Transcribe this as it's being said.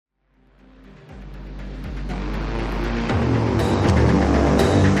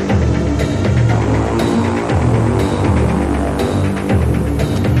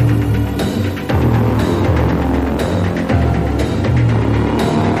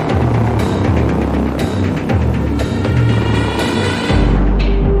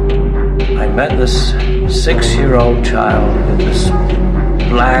met this 6-year-old child with this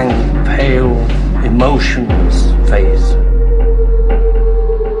blank, pale, emotionless face.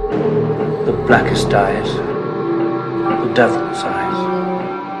 The blackest eyes, the devil's eyes.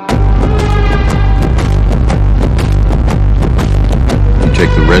 You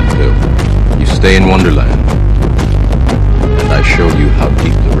take the red pill, you stay in Wonderland, and I show you how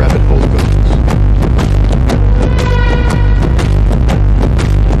deep the rabbit hole goes.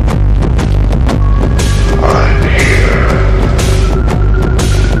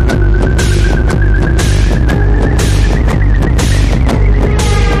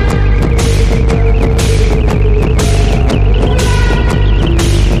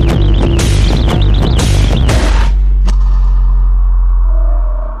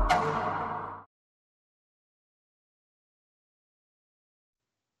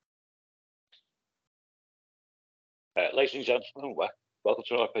 Ladies and gentlemen, welcome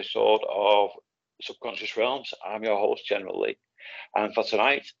to another episode of Subconscious Realms. I'm your host, General Lee, and for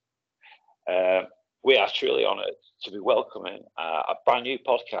tonight, we are truly honoured to be welcoming a brand new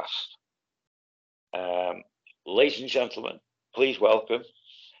podcast. Ladies and gentlemen, please welcome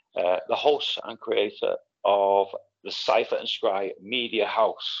the host and creator of the Cypher and Scrye Media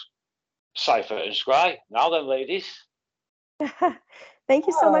House, Cypher and Scrye. Now then, ladies. Thank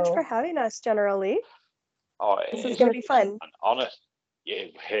you so much for having us, General Lee. Oh, this is going to be fun. An honour. Yeah,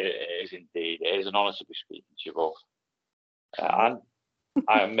 it is indeed. It is an honour to be speaking to you both. And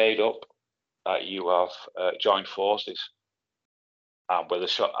I am made up that you have joined forces. And with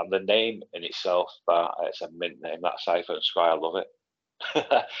the name in itself, it's a mint name. That Cypher and Scrye, I love it.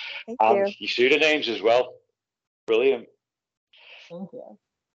 Thank and you. Your pseudonyms as well. Brilliant. Thank you.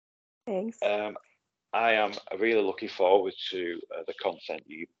 Thanks. I am really looking forward to the content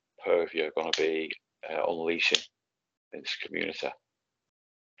you are going to be unleashing in this community.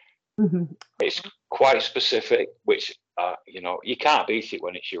 Mm-hmm. It's quite specific, which you can't beat it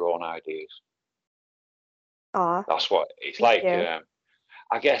when it's your own ideas. That's what it's like.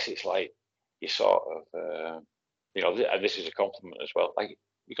 I guess it's like you sort of, and this is a compliment as well. Like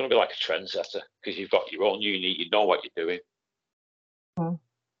you're going to be like a trendsetter because you've got your own unique. You know what you're doing.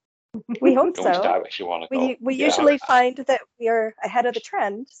 We hope so. Direction you want to go. We usually find that we are ahead of the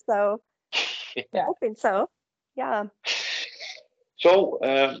trend, so I'm hoping so. Yeah. So,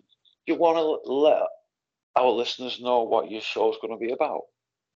 you want to let our listeners know what your show's going to be about,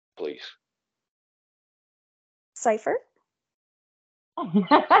 please? Cypher? So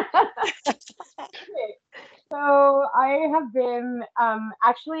I have been,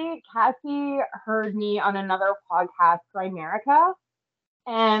 actually, Cassie heard me on another podcast, Grimerica,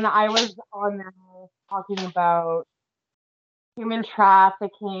 and I was on there talking about human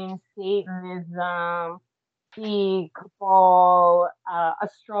trafficking, Satanism, the cabal,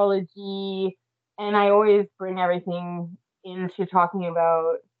 astrology, and I always bring everything into talking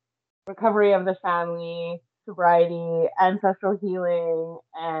about recovery of the family, sobriety, ancestral healing,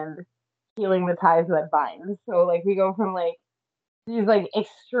 and healing the ties that bind. So like we go from like these like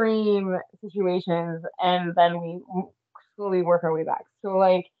extreme situations and then we slowly work our way back. So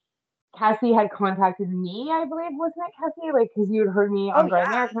like Cassie had contacted me, I believe, wasn't it, Cassie? Like, because you had heard me on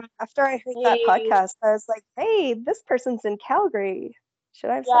America. After I heard that podcast, I was like, hey, this person's in Calgary. Should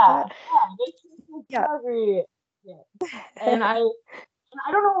I have said that? Yeah, this person's in Calgary. Yeah. And I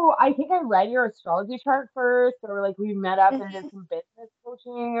don't know, I think I read your astrology chart first, or like we met up and did some business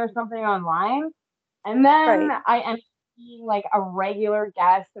coaching or something online. And then I ended up being like a regular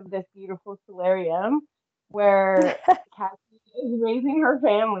guest of this beautiful solarium where Cassie is raising her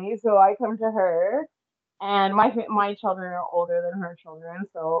family, so I come to her, and my children are older than her children,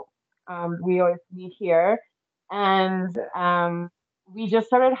 so we always meet here, and we just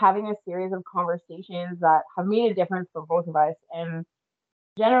started having a series of conversations that have made a difference for both of us. And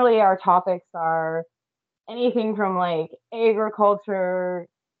generally, our topics are anything from like agriculture,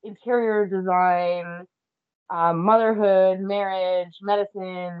 interior design, motherhood, marriage,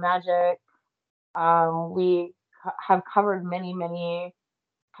 medicine, magic. We have covered many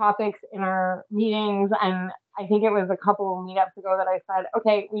topics in our meetings, and I think it was a couple of meetups ago that I said,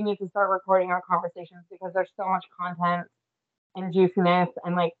 okay, we need to start recording our conversations because there's so much content and juiciness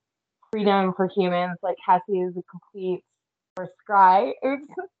and like freedom for humans. Like Cassie is a complete, or Scrye.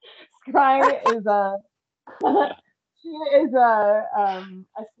 Scrye is she is a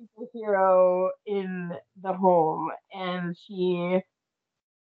superhero in the home, and she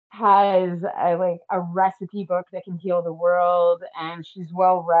has a recipe book that can heal the world, and she's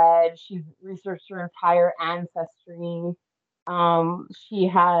well read. She's researched her entire ancestry. She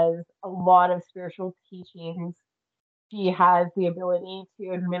has a lot of spiritual teachings. she has the ability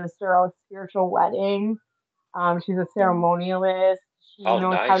to administer a spiritual wedding. She's a ceremonialist. She Oh,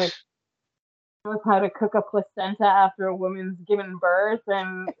 nice. knows how to cook a placenta after a woman's given birth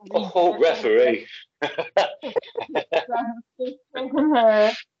and Oh, referee. strengthen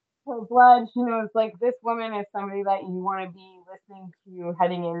her blood. She knows like this woman is somebody that you want to be listening to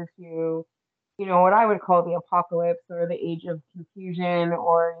heading into, what I would call the apocalypse or the age of confusion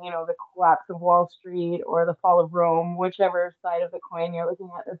or, the collapse of Wall Street or the fall of Rome, whichever side of the coin you're looking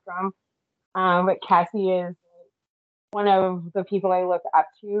at this from. But Cassie is one of the people I look up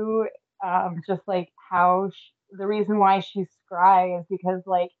to. Just like how the reason why she's Scrye is because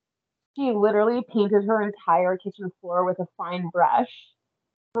like she literally painted her entire kitchen floor with a fine brush.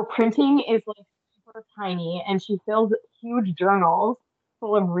 Her printing is like super tiny, and she fills huge journals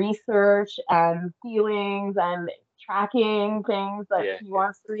full of research and feelings and tracking things that she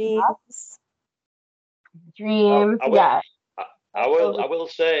wants to dreams. I will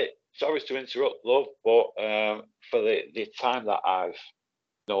say, sorry to interrupt, love, but for the time that I've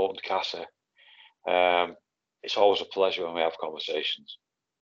known Cassie, it's always a pleasure when we have conversations.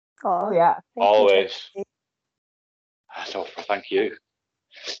 Oh yeah, always. So thank you.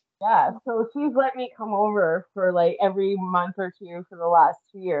 Yeah, so she's let me come over for like every month or two for the last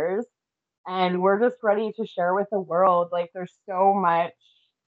 2 years, and we're just ready to share with the world. Like, there's so much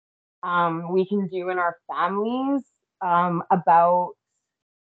we can do in our families about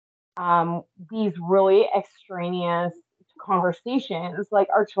these really extraneous conversations. Like,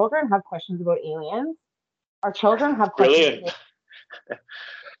 our children have questions about aliens. Our children have questions.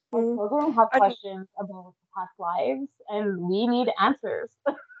 Our children have questions about past lives, and we need answers.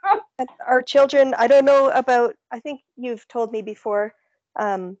 Our children, I don't know about, I think you've told me before,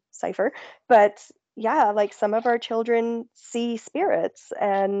 Cypher, but yeah, like some of our children see spirits,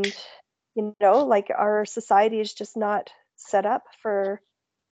 and like our society is just not set up for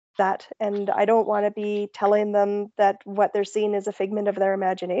that. And I don't want to be telling them that what they're seeing is a figment of their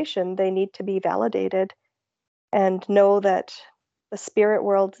imagination. They need to be validated and know that the spirit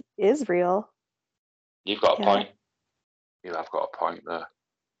world is real. You've got a point. You have got a point there.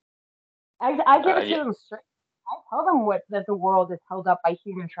 I give it to them straight. I tell them that the world is held up by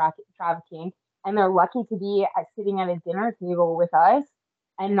human trafficking, and they're lucky to be sitting at a dinner table with us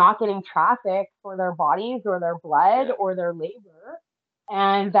and not getting trafficked for their bodies or their blood or their labor,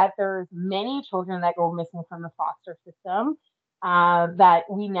 and that there's many children that go missing from the foster system that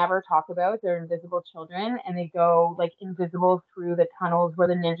we never talk about. They're invisible children, and they go like invisible through the tunnels where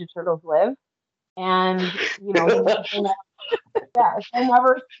the Ninja Turtles live, and they're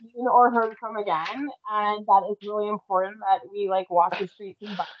never seen or heard from again, and that is really important that we like walk the streets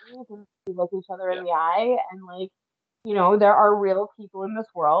in buses and we look each other in the eye, and like there are real people in this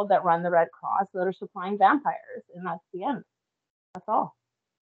world that run the Red Cross that are supplying vampires, and that's the end. That's all.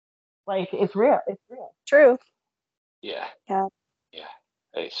 Like, it's real. It's real. True. Yeah.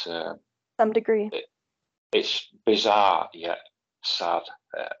 It's some degree. It's bizarre yet sad.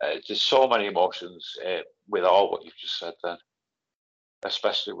 There's so many emotions with all what you've just said then,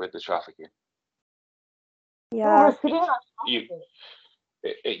 especially with the trafficking. Yeah.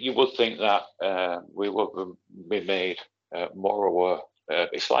 You would think that we would be made more aware.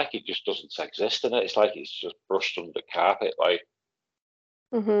 It's like it just doesn't exist, and it's like it's just brushed under the carpet. Like,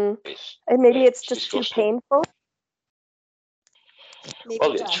 and maybe it's just disgusting. too painful.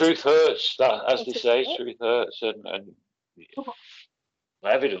 Well, the truth hurts. That, as they say, truth hurts, and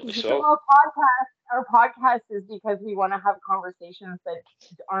evidently so. Our podcast is because we want to have conversations that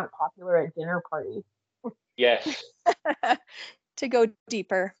aren't popular at dinner parties. Yes. To go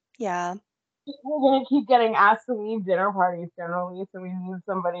deeper. Yeah. We're going to keep getting asked to leave dinner parties generally, so we need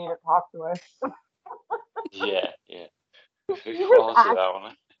somebody to talk to us. Yeah.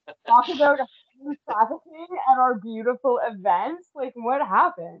 Talk about trafficking at our beautiful events. Like, what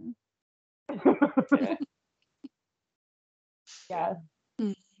happened?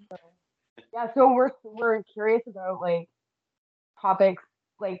 So we're curious about like topics,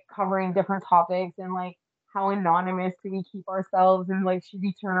 like covering different topics, and like how anonymous do we keep ourselves, and like should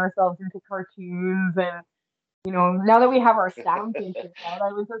we turn ourselves into cartoons? And now that we have our sound figured out,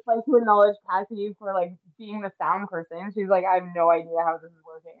 I would just like to acknowledge Cassie for like being the sound person. She's like, I have no idea how this is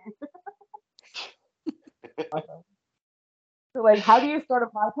working. So like, how do you start a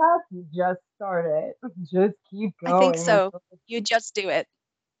podcast? You just start it. Just keep going. I think so. You just do it.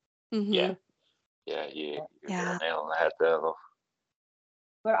 Mm-hmm. You're nail on the head there, love.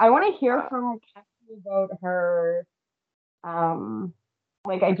 But I want to hear from Cassie about her.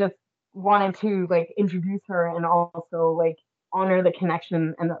 Like, I just wanted to like introduce her and also like honor the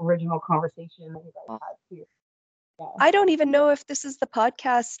connection and the original conversation that you guys had too. I don't even know if this is the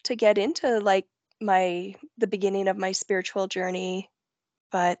podcast to get into like the beginning of my spiritual journey,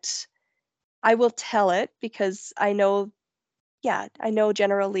 but I will tell it because I know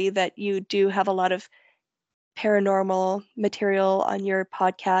generally that you do have a lot of paranormal material on your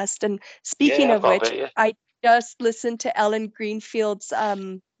podcast. And speaking Yeah, I've of got a which, bit, yeah. I just listened to Ellen Greenfield's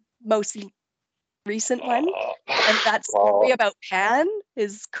most recent one, and that story about Pan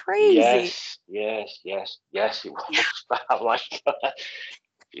is crazy. Yes, it was. I like that.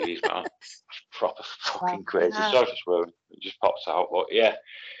 Jeez, man. Proper fucking crazy. Yeah. Sorry for swearing. It just pops out. But yeah.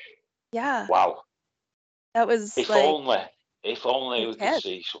 Yeah. Wow. That was If like only we could intense.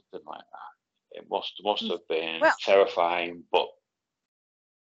 see something like that. It must have been Well, terrifying, but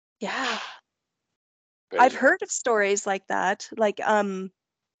yeah. I've crazy. heard of stories like that. Like I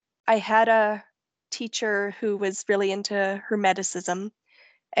had a teacher who was really into Hermeticism,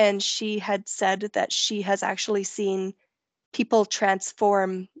 and she had said that she has actually seen people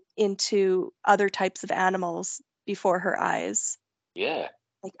transform into other types of animals before her eyes. Yeah.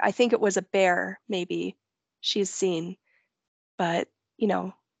 Like I think it was a bear, maybe she's seen, but you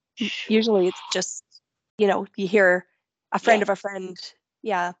know, usually it's just you hear a friend Yeah. of a friend.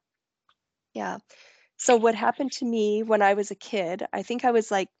 Yeah, yeah. So what happened to me when I was a kid? I think I was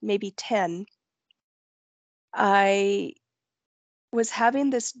like maybe 10. I was having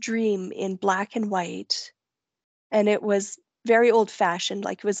this dream in black and white, and it was very old fashioned.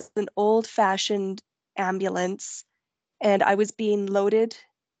 Like it was an old fashioned ambulance, and I was being loaded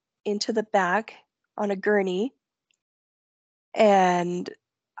into the back on a gurney, and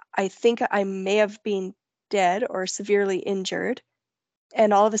I think I may have been dead or severely injured.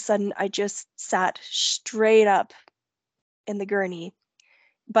 And all of a sudden, I just sat straight up in the gurney.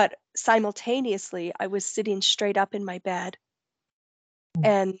 But simultaneously, I was sitting straight up in my bed,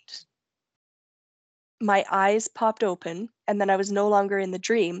 and my eyes popped open, and then I was no longer in the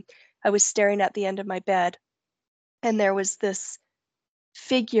dream. I was staring at the end of my bed, and there was this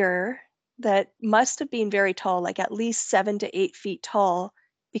figure that must have been very tall, like at least 7 to 8 feet tall,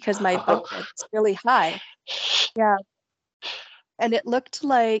 because my bunk bed was really high. Yeah. And it looked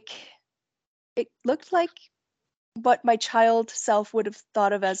like what my child self would have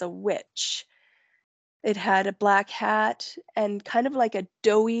thought of as a witch. It had a black hat and kind of like a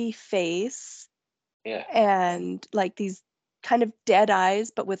doughy face Yeah. and like these kind of dead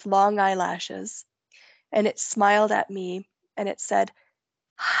eyes, but with long eyelashes. And it smiled at me and it said,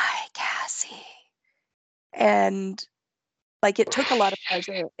 "Hi, Cassie." And like it took a lot of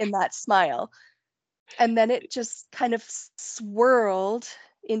pleasure in that smile. And then it just kind of swirled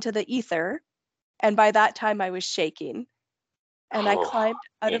into the ether. And by that time, I was shaking. And I Oh, climbed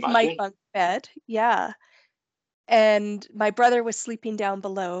out of my imagine. bunk bed. Yeah. And my brother was sleeping down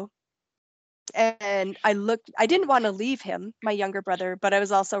below. And I didn't want to leave him, my younger brother, but I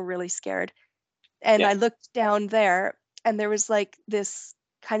was also really scared. And Yeah. I looked down there, and there was like this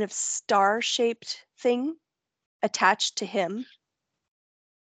kind of star-shaped thing attached to him.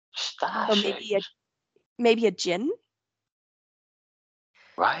 Star So shaped. maybe a jinn.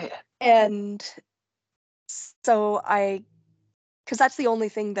 Right. And so because that's the only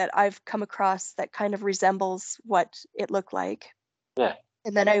thing that I've come across that kind of resembles what it looked like. Yeah.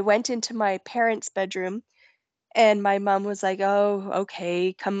 And then I went into my parents' bedroom, and my mom was like, "Oh,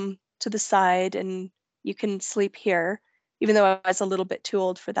 okay, come to the side and you can sleep here," even though I was a little bit too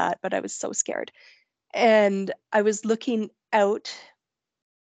old for that, but I was so scared. And I was looking out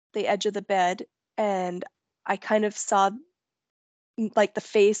the edge of the bed, and I kind of saw like the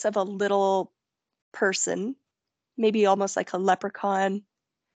face of a little person, maybe almost like a leprechaun,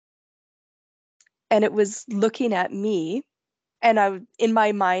 and it was looking at me. And in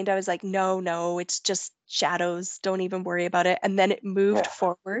my mind, I was like, no, it's just shadows. Don't even worry about it. And then it moved Yeah.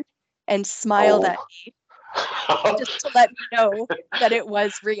 forward and smiled at Oh. me just to let me know that it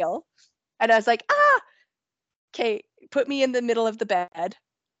was real. And I was like, okay, put me in the middle of the bed.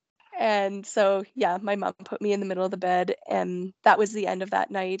 And so, yeah, my mom put me in the middle of the bed, and that was the end of that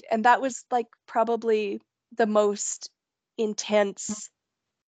night. And that was like probably the most intense,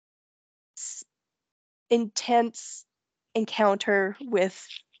 intense encounter with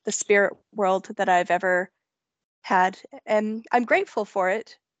the spirit world that I've ever had. And I'm grateful for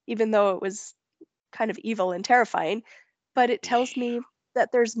it, even though it was kind of evil and terrifying. But it tells me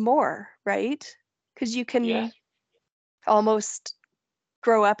that there's more, right? Because you Yeah. can almost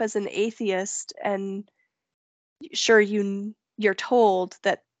grow up as an atheist, and sure, you're told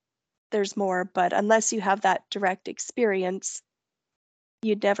that there's more, but unless you have that direct experience,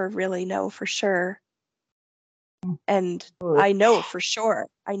 you'd never really know for sure. And I know for sure.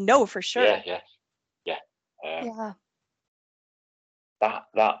 I know for Yeah. sure. Yeah. Yeah. Yeah. That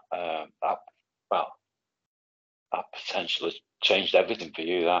potentially changed everything for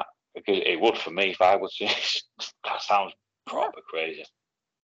you. That, because it would for me if I would see. That sounds proper crazy.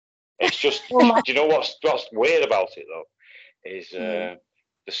 It's just, do you know what's weird about it though? Is the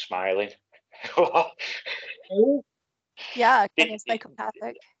smiling. Yeah, kind of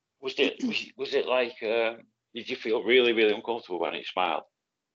psychopathic. Was it like? Did you feel really, really uncomfortable when it smiled?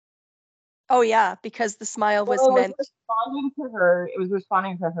 Oh yeah, because the smile was Well, meant. responding to her. It was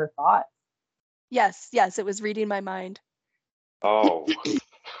responding to her thoughts. Yes, it was reading my mind. Oh.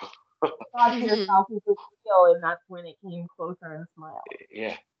 Thought of yourself as a real, and that's when it came closer and smiled.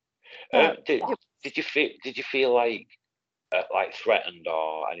 Yeah. Yeah. Did you feel like threatened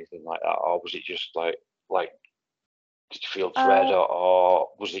or anything like that, or was it just like did you feel dread, or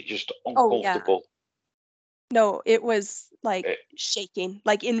was it just uncomfortable? Oh, yeah. No, it was like shaking,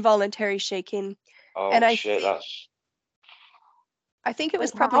 like involuntary shaking. Oh and shit, I think it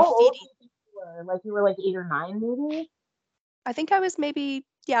was Like, probably how old feeding. do you think you were? Like, you were like 8 or 9, maybe? I think I was maybe,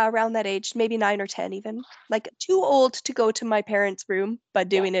 around that age, maybe 9 or 10 even. Like too old to go to my parents' room, but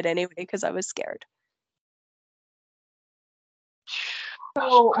doing it anyway because I was scared. that's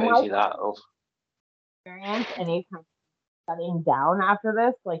So crazy. That experience, any kind of shutting down after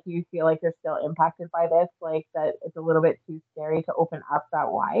this? Like, do you feel like you're still impacted by this? Like, that it's a little bit too scary to open up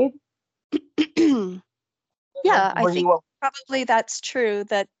that wide? Yeah, I Were think you probably that's true,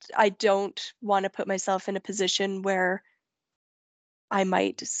 that I don't want to put myself in a position where I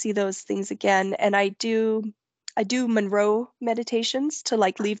might see those things again. And I do Monroe meditations to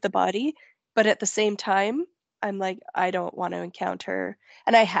like leave the body, but at the same time, I'm like, I don't want to encounter,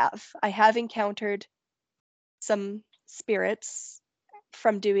 and I have encountered some spirits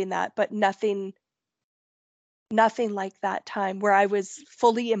from doing that, but nothing like that time where I was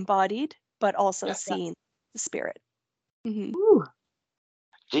fully embodied, but also seeing the spirit. Mm-hmm.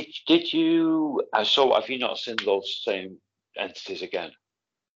 Did you? So have you not seen those same entities again?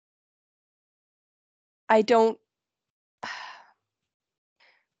 I don't.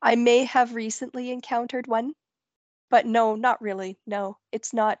 I may have recently encountered one, but no, not really. No,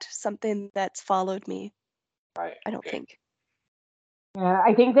 it's not something that's followed me. Right. I don't think. Yeah,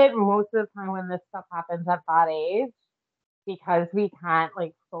 I think that most of the time when this stuff happens at that age, because we can't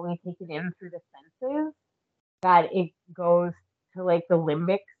like fully take it in through the senses, that it goes to like the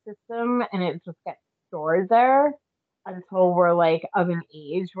limbic system and it just gets stored there until we're like of an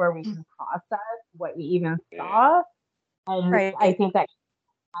age where we can process what we even saw. And Right. I think that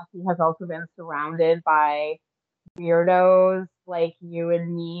Cassie has also been surrounded by weirdos like you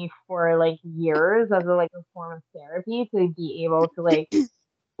and me for like years as a like a form of therapy to be able to like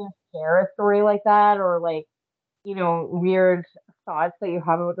share a story like that, or like, you know, weird thoughts that you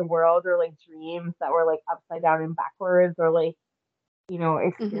have about the world, or like dreams that were like upside down and backwards, or like, you know,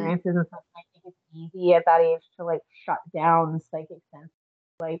 experiences and stuff. I think it's easy at that age to like shut down psychic sense.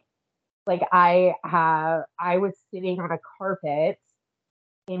 Like I was sitting on a carpet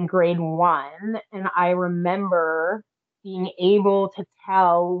in grade 1, and I remember being able to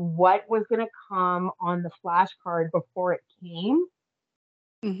tell what was going to come on the flashcard before it came.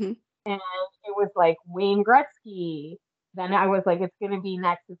 Mm-hmm. And it was like Wayne Gretzky. Then I was like, it's going to be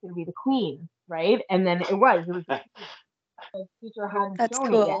next, it's going to be the Queen, right? And then it was the teacher hadn't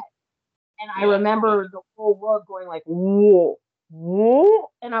shown it yet. And I remember the whole world going like, whoa,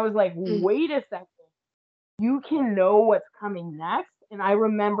 whoa. And I was like, wait a second. You can know what's coming next. And I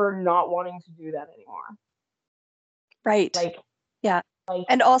remember not wanting to do that anymore. Right. Like,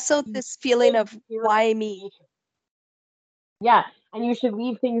 and also this feeling of why me? Yeah. And you should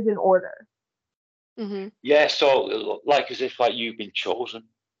leave things in order. Mm-hmm. Yeah. So like as if like you've been chosen.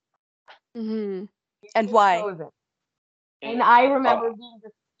 Mm-hmm. And why? Chosen. And I remember being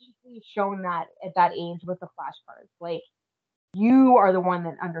distinctly shown that at that age with the flashcards. Like, you are the one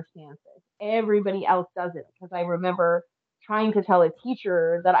that understands this. Everybody else doesn't. Because I remember trying to tell a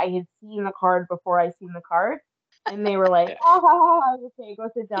teacher that I had seen the card before I seen the card. And they were like, oh, okay, go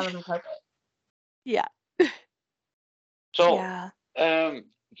sit down on the carpet. Yeah. So,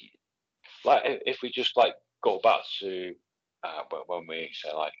 like, if we just like go back to when we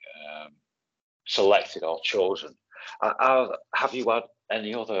say like selected or chosen, have you had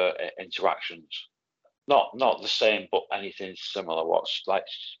any other interactions? Not the same, but anything similar? What's like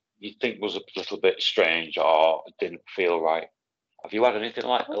you think was a little bit strange or didn't feel right? Have you had anything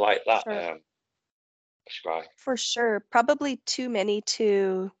like that? Sure. Scrye? For sure, probably too many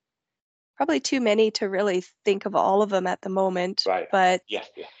to really think of all of them at the moment. Right. But yeah.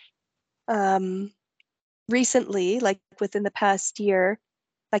 Recently, like within the past year,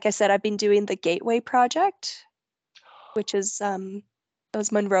 like I said, I've been doing the Gateway project, which is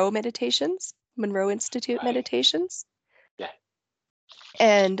those Monroe Institute Right. meditations. Yeah.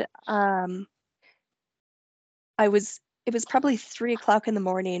 And it was probably 3 o'clock in the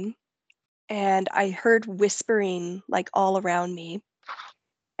morning, and I heard whispering like all around me.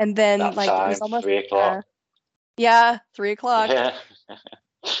 And then That like it time, was almost 3 o'clock. yeah, 3 o'clock. Yeah.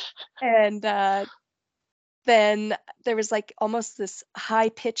 And then there was like almost this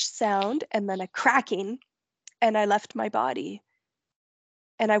high-pitched sound and then a cracking, and I left my body.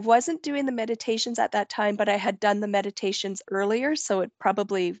 And I wasn't doing the meditations at that time, but I had done the meditations earlier, so it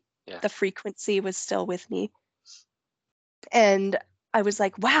probably Yeah. the frequency was still with me. And I was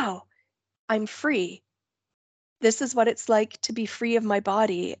like, wow, I'm free. This is what it's like to be free of my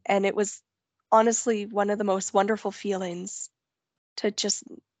body. And it was honestly one of the most wonderful feelings to just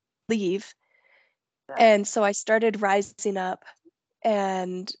leave. And so I started rising up,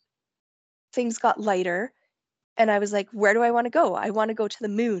 and things got lighter. And I was like, where do I want to go? I want to go to the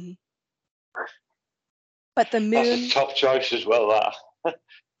moon. But the That's a moon. top choice as well,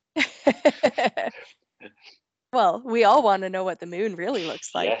 that. Well, we all want to know what the moon really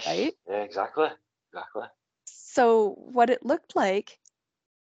looks like, Yes. right? Yeah, exactly. Exactly. So what it looked like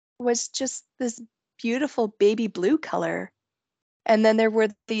was just this beautiful baby blue color. And then there were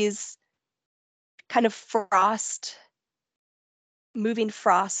these kind of moving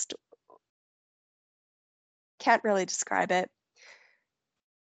frost. Can't really describe it.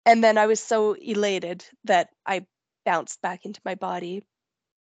 And then I was so elated that I bounced back into my body.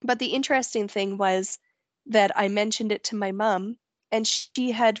 But the interesting thing was that I mentioned it to my mom, and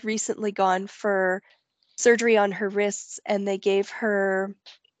she had recently gone for surgery on her wrists, and they gave her,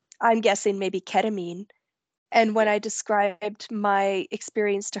 I'm guessing maybe ketamine. And when I described my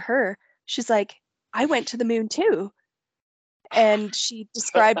experience to her, she's like, I went to the moon too. And she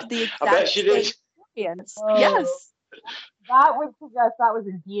described the I bet exact she same did. experience. Oh, Yes. that would suggest that was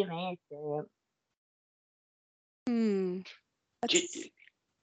a DNA experience. That's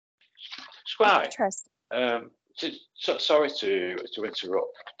Scrye, interesting. sorry to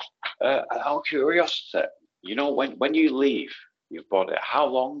interrupt. Out of curiosity, when you leave your body, how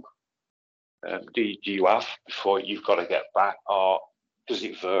long do you have before you've got to get back, or does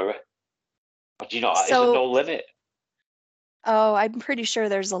it vary? Or do you know? Is there So, no limit? oh, I'm pretty sure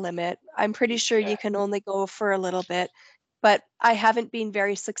there's a limit. I'm pretty sure Yeah. you can only go for a little bit, but I haven't been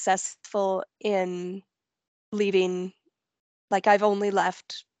very successful in leaving. Like, I've only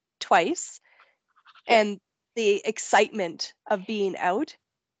left twice, Yeah. and the excitement of being out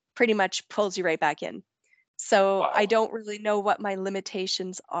pretty much pulls you right back in. So Wow. I don't really know what my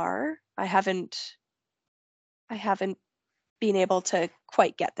limitations are. I haven't been able to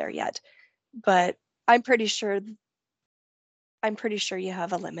quite get there yet, but I'm pretty sure you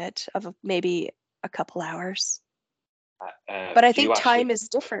have a limit of maybe a couple hours. But I Do you think actually? time is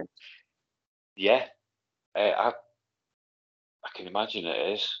different. Yeah. I can imagine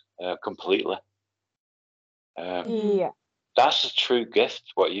it is completely. Yeah. That's a true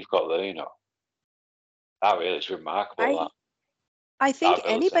gift. What you've got there, that really is remarkable. I think that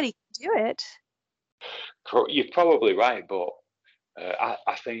ability. anybody can do it. You're probably right, but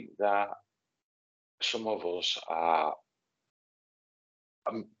I think that some of us are.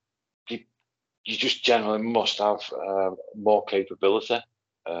 You just generally must have more capability.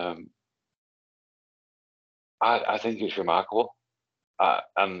 I think it's remarkable,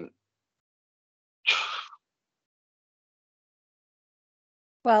 and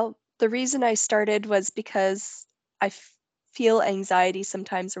Well, the reason I started was because I feel anxiety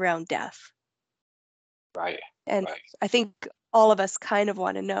sometimes around death. right, And right. I think all of us kind of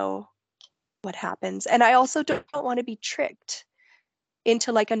want to know what happens. And I also don't want to be tricked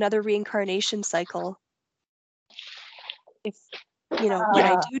into like another reincarnation cycle if, when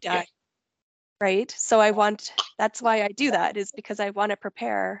I do die, right? So that's why I do that, is because I want to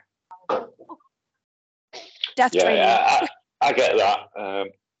prepare. Death training. Yeah, I get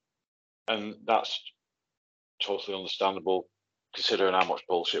that, and that's totally understandable considering how much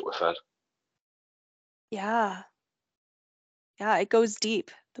bullshit we're fed. Yeah. Yeah, it goes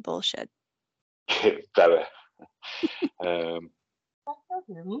deep, the bullshit. Very.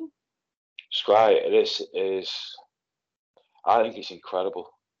 Hear me? Scrye, this is. I think it's incredible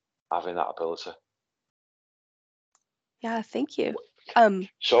having that ability. Yeah, thank you.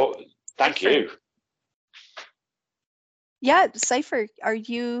 So, thank Cypher. you. Yeah, Cypher, are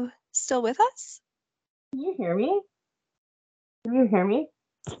you still with us? Can you hear me? Can you hear me?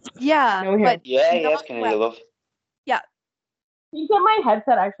 Yeah, No, but Yes, can you, love? yeah. I think that my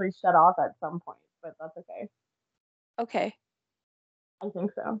headset actually shut off at some point, but that's okay. Okay. I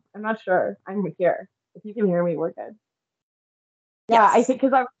think so. I'm not sure. I'm here. If you can hear me, we're good. Yeah, I Yes. think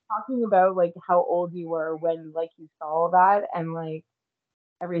because I was talking about like how old you were when like you saw that and like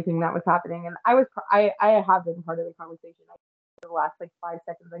everything that was happening, and I have been part of the conversation. For the last like 5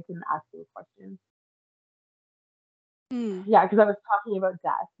 seconds, I couldn't ask you a question. Mm, Yeah, because I was talking about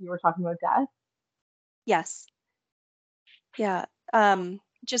death. You were talking about death. yes. Yeah.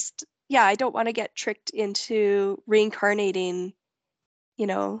 Just yeah, I don't want to get tricked into reincarnating, you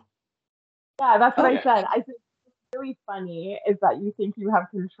know. Yeah, that's what Oh, I yeah. said. I think what's really funny is that you think you have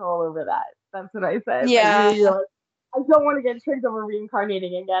control over that. That's what I said. That Yeah. you're like, I don't want to get tricked over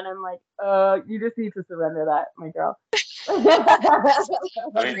reincarnating again. I'm like, you just need to surrender that, my girl. I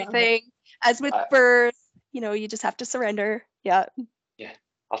mean, Everything. As with I, birth, you just have to surrender. Yeah. yeah. Yeah, it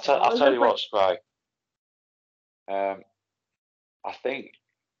I'll was tell just you like, what, Scrye. I think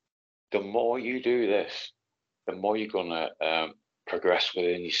the more you do this, the more you're gonna progress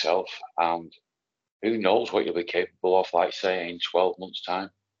within yourself, and who knows what you'll be capable of, like say in 12 months' time.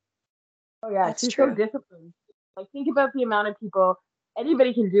 oh yeah, That's she's so true. disciplined. Like think about the amount of people.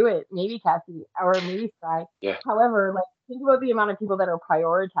 Anybody can do it. Maybe Cassie or maybe Sky. Yeah, However, like think about the amount of people that are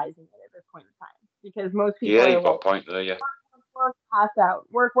prioritizing it at this point in time. Because most people yeah, are you've got like a point there. Yeah, work, pass out,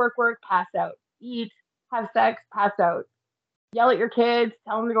 work, pass out, eat, have sex, pass out, yell at your kids,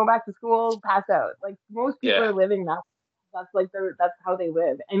 tell them to go back to school, pass out. Like most people yeah, are living that. That's how they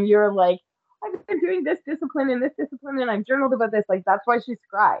live. And you're like, I've been doing this discipline and I've journaled about this. Like that's why she's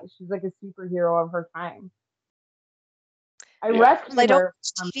Scry. She's like a superhero of her time. I yeah. Well, I rescued don't her.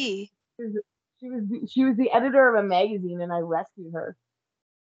 watch TV. She was the editor of a magazine, and I rescued her.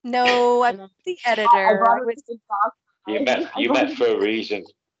 No, I'm And then the I editor. brought I her was to the doctor. I You brought her met to for a reason.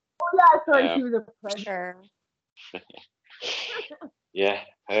 oh yeah, sorry, Um, she was a pregnant. sure. yeah.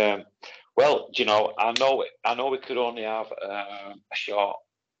 Well, do you know, I know we could only have a short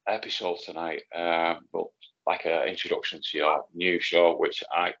episode tonight, but like an introduction to your new show, which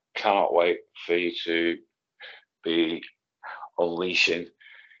I cannot wait for you to be unleashing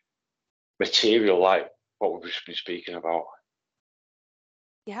material like what we've just been speaking about.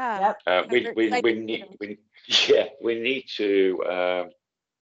 Yeah. Yep. We We're we we excited need for it. we yeah we need to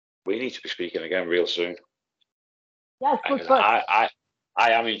be speaking again real soon Yes, because look. I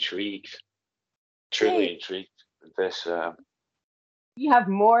am intrigued, truly Yay. intrigued with this. We have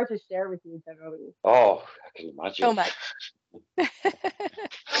more to share with you, Beverly. Oh, I can So imagine. much. So much.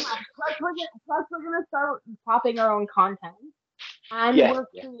 Plus we're gonna start popping our own content, and Yeah, we're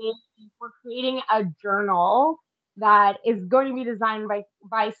yeah, creating a journal that is going to be designed by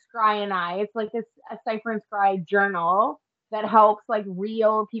Scry and I. It's like this a Cypher and Scry journal that helps like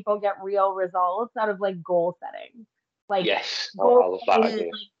real people get real results out of like goal setting. Like yes. I goal love that setting is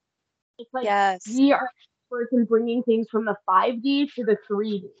idea. like it's like Yes. we are experts in bringing things from the 5D to the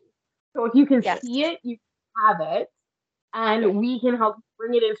 3D. So if you can Yes. see it, you have it, Yeah, and we can help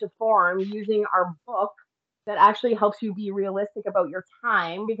bring it into form using our book that actually helps you be realistic about your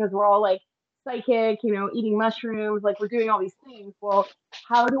time because we're all like psychic, eating mushrooms, like we're doing all these things. Well,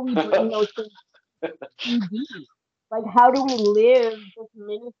 how do we bring those things to 2D? Like, how do we live this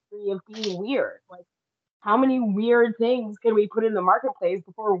ministry of being weird? Like, how many weird things can we put in the marketplace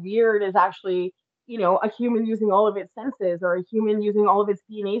before weird is actually, a human using all of its senses or a human using all of its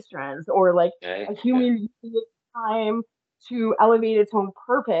DNA strands or like yeah, a yeah, human using its time to elevate its own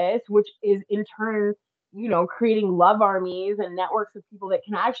purpose, which is in turn, creating love armies and networks of people that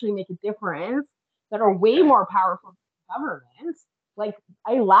can actually make a difference that are way yeah, more powerful than governments. Like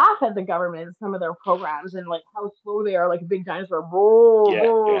I laugh at the government, some of their programs and like how slow they are, like a big dinosaur.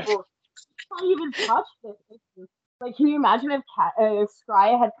 yeah, yeah. Not even touch this issue. Like, can you imagine if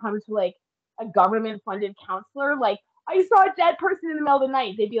Scrye had come to like a government funded counselor? Like, I saw a dead person in the middle of the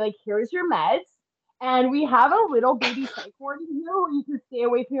night. They'd be like, "Here's your meds, and we have a little baby psych ward in here where you can stay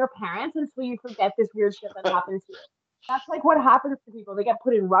away from your parents until you forget this weird shit that happened to you." That's like what happens to people. They get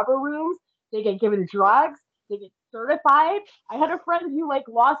put in rubber rooms. They get given drugs. They get certified. I had a friend who like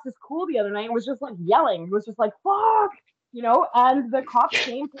lost his cool the other night and was just like yelling. He was just like, "Fuck." And the cops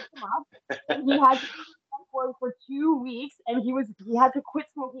came, picked him up, and he had to be for 2 weeks, and he had to quit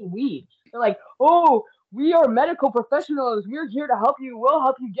smoking weed. They're like, "Oh, we are medical professionals. We're here to help you. We'll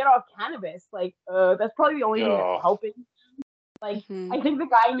help you get off cannabis." Like, that's probably the only thing that's Oh, helping. Like, Hmm. I think the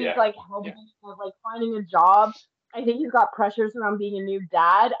guy needs yeah, like help yeah. with like finding a job. I think he's got pressures around being a new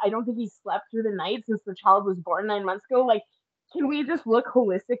dad. I don't think he slept through the night since the child was born 9 months ago. Like, can we just look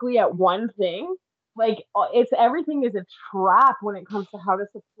holistically at one thing? Like, it's everything is a trap when it comes to how to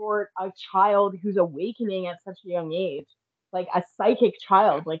support a child who's awakening at such a young age. Like a psychic Yeah.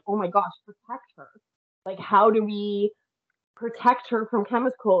 child, like, oh my gosh, protect her. Like, how do we protect her from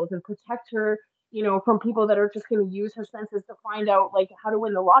chemicals and protect her you know, from people that are just going to use her senses to find out like how to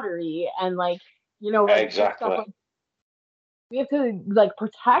win the lottery and like, you know, like just stuff Exactly. like we have to like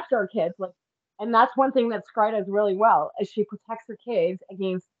protect our kids, like, and that's one thing that Scrye does really well is she protects her kids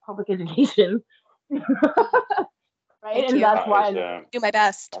against public education, right? Thank And you. that's That is, why Do my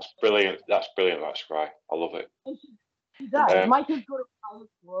best. that's brilliant. That's brilliant, that Scry. I love it. and she Thank does. you. My kids go to private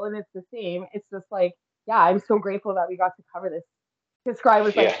school, and it's the same. It's just like, yeah, I'm so grateful that we got to cover this. Because Scrye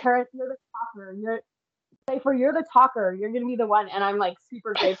was Yeah. like, "Parents, you're the talker. You're the talker. You're gonna be the one." And I'm like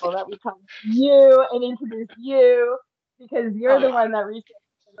super grateful that we come to you and introduce you because you're the Oh, one that reached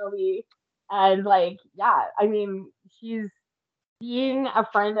out to me. And like, yeah, I mean, she's being a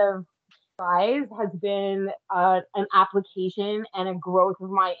friend of Scrye's has been an application and a growth of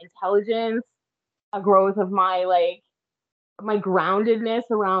my intelligence, a growth of my like my groundedness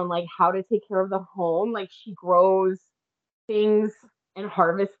around like how to take care of the home. Like she grows things and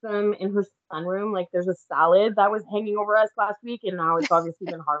harvests them in her sunroom. Like there's a salad that was hanging over us last week, and now it's obviously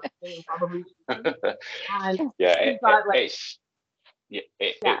been harvested and probably eaten. And Yeah, she's got like it's it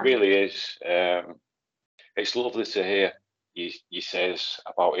yeah, really is. It's lovely to hear you says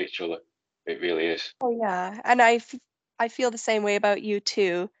about each other. It really is. oh yeah. And I feel the same way about you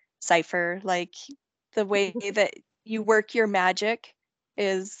too, Cypher. Like the way that you work your magic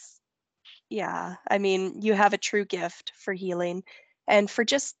is, yeah. I mean, you have a true gift for healing and for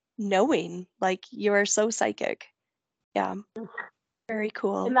just knowing. Like you are so psychic. Yeah. Very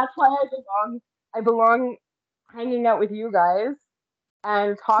cool. and that's why I belong. I belong hanging out with you guys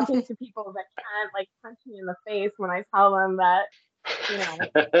and talking to people that can't like punch me in the face when I tell them that you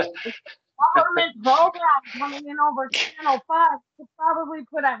know government program coming in over channel 5 to probably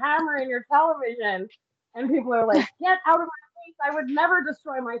put a hammer in your television. And people are like, get out of my face. I would never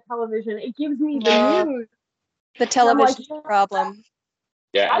destroy my television. It gives me the No, news. the And I'm like, television's the problem.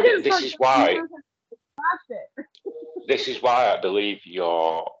 Yeah, I and didn't start getting the news and watched it. this is why I believe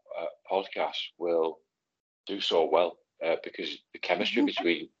your podcast will do so well because the chemistry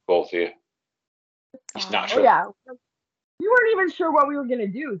between both of you is Aw. Oh, natural. yeah. We weren't even sure what we were going to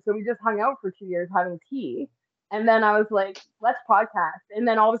do. So we just hung out for 2 years having tea. And then I was like, let's podcast. And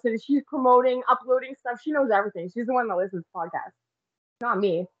then all of a sudden she's promoting, uploading stuff. She knows everything. She's the one that listens to podcasts, not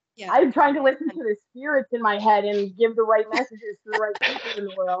me. Yeah. I'm trying to listen to the spirits in my head and give the right messages to the right people in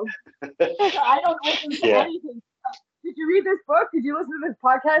the world. I don't listen to Yeah. anything. Did you read this book? Did you listen to this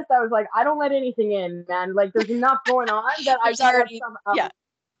podcast? I was like, I don't let anything in, man. Like, there's enough going on that I There's can let already, some out. yeah.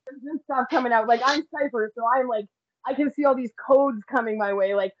 There's this stuff coming out. Like, I'm Cypher, so I'm like, I can see all these codes coming my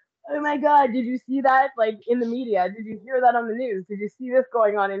way. Like, oh my God, did you see that? Like, in the media. Did you hear that on the news? Did you see this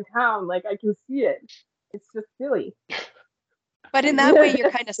going on in town? Like, I can see it. It's just silly. But in that way,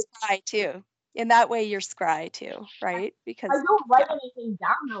 you're kind of Scrye too. In that way, you're Scrye too, right? Because I don't write yeah. anything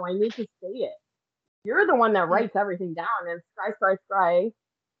down, though. I need to say it. You're the one that writes everything down, and Scrye.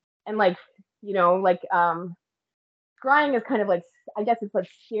 And, like, you know, like, scrying is kind of like, I guess it's like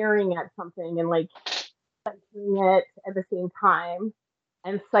staring at something and, like, touching it at the same time.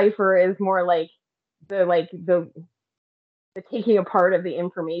 And Cypher is more like the taking apart of the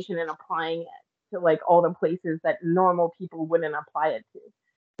information and applying it to like all the places that normal people wouldn't apply it to.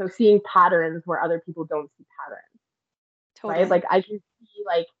 So seeing patterns where other people don't see patterns, Totally. right? Like I can see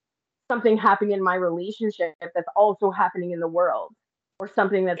like something happening in my relationship that's also happening in the world, or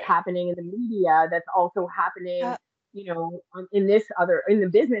something that's happening in the media that's also happening, you know, in the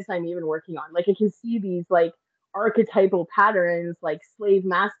business I'm even working on. Like I can see these like archetypal patterns, like slave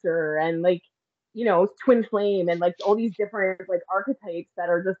master and like, you know, twin flame and like all these different like archetypes that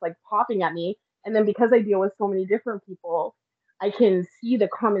are just like popping at me. And then because I deal with so many different people, I can see the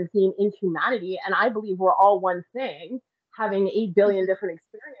common theme in humanity. And I believe we're all one thing, having 8 billion different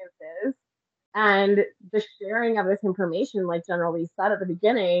experiences. And the sharing of this information, like generally said at the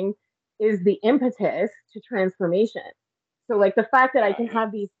beginning, is the impetus to transformation. So, like the fact that I can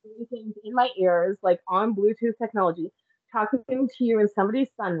have these three things in my ears, like on Bluetooth technology, talking to you in somebody's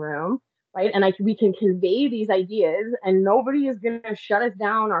sunroom, right? And we can convey these ideas, and nobody is going to shut us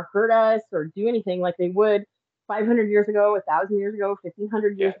down or hurt us or do anything like they would 500 years ago, 1,000 years ago,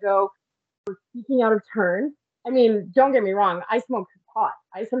 1,500 years ago. We're speaking out of turn. I mean, don't get me wrong. I smoke pot.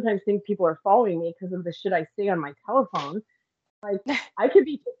 I sometimes think people are following me because of the shit I say on my telephone. Like I could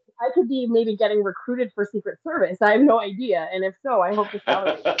be maybe getting recruited for Secret Service. I have no idea. And if so, I hope the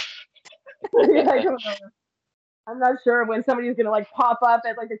salary. I don't know. I'm not sure when somebody's gonna like pop up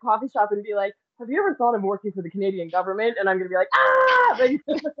at like a coffee shop and be like, "Have you ever thought of working for the Canadian government?" And I'm gonna be like, "Ah!" Like,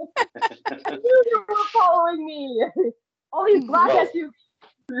 you were following me. All these black SUVs.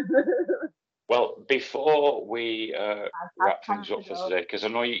 Well, before we wrap things up for today, because I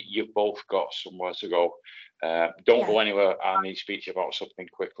know you've both got somewhere to go. Don't go anywhere. I need to speak to you about something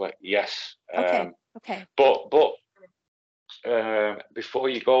quickly. Yes. Okay. But before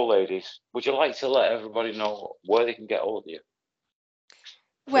you go, ladies, would you like to let everybody know where they can get hold of you?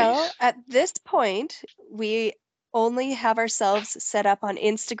 Please. Well, at this point, we only have ourselves set up on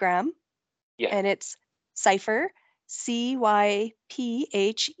Instagram. Yeah. And it's Cypher, Cypher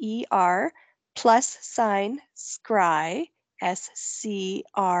 +sign Scrye,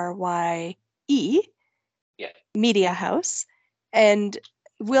 Scrye, Media House. And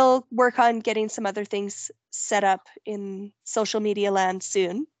we'll work on getting some other things set up in social media land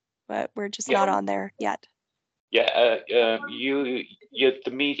soon, but we're just not on there yet. Yeah, you're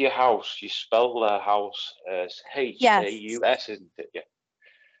the Media House. You spell the house as Haus, isn't it? Yeah.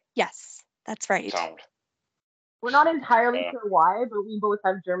 Yes, that's right. Sound. We're not entirely sure why, but we both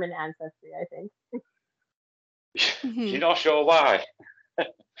have German ancestry, I think. You're not sure why?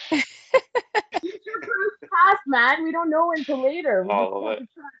 Future proof past, man. We don't know until later.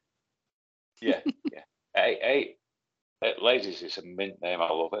 Yeah. Hey, ladies, it's a mint name.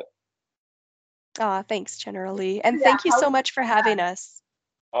 I love it. Oh, thanks, Generally. And thank you so much for having us.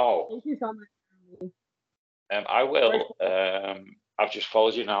 Oh. Thank you so much. I will. I've just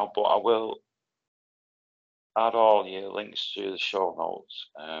followed you now, but I will add all your links to the show notes.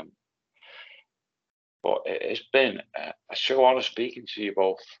 But it's been a sure honor speaking to you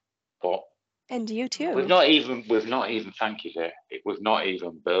both. But and you too. We've not even thank you there. We've not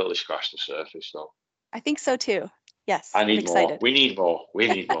even barely scratched the surface, though. I think so too. Yes. I'm excited. We need more.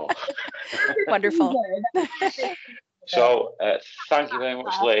 Wonderful. So thank you very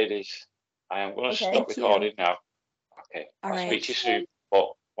much, ladies. I am going to stop recording now. Okay. I'll speak to you soon.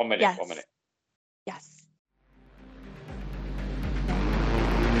 But 1 minute. Yes. 1 minute. Yes.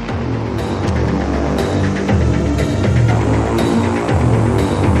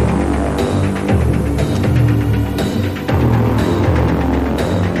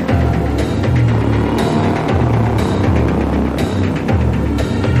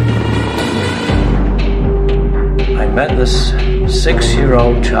 I met this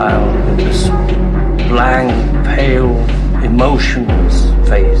 6-year-old child with this blank, pale, emotionless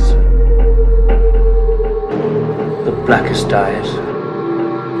face. The blackest eyes,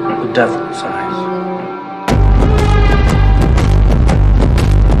 the devil's eyes.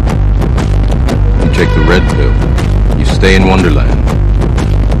 You take the red pill, you stay in Wonderland,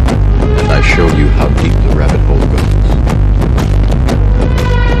 and I show you how deep the rabbit hole goes.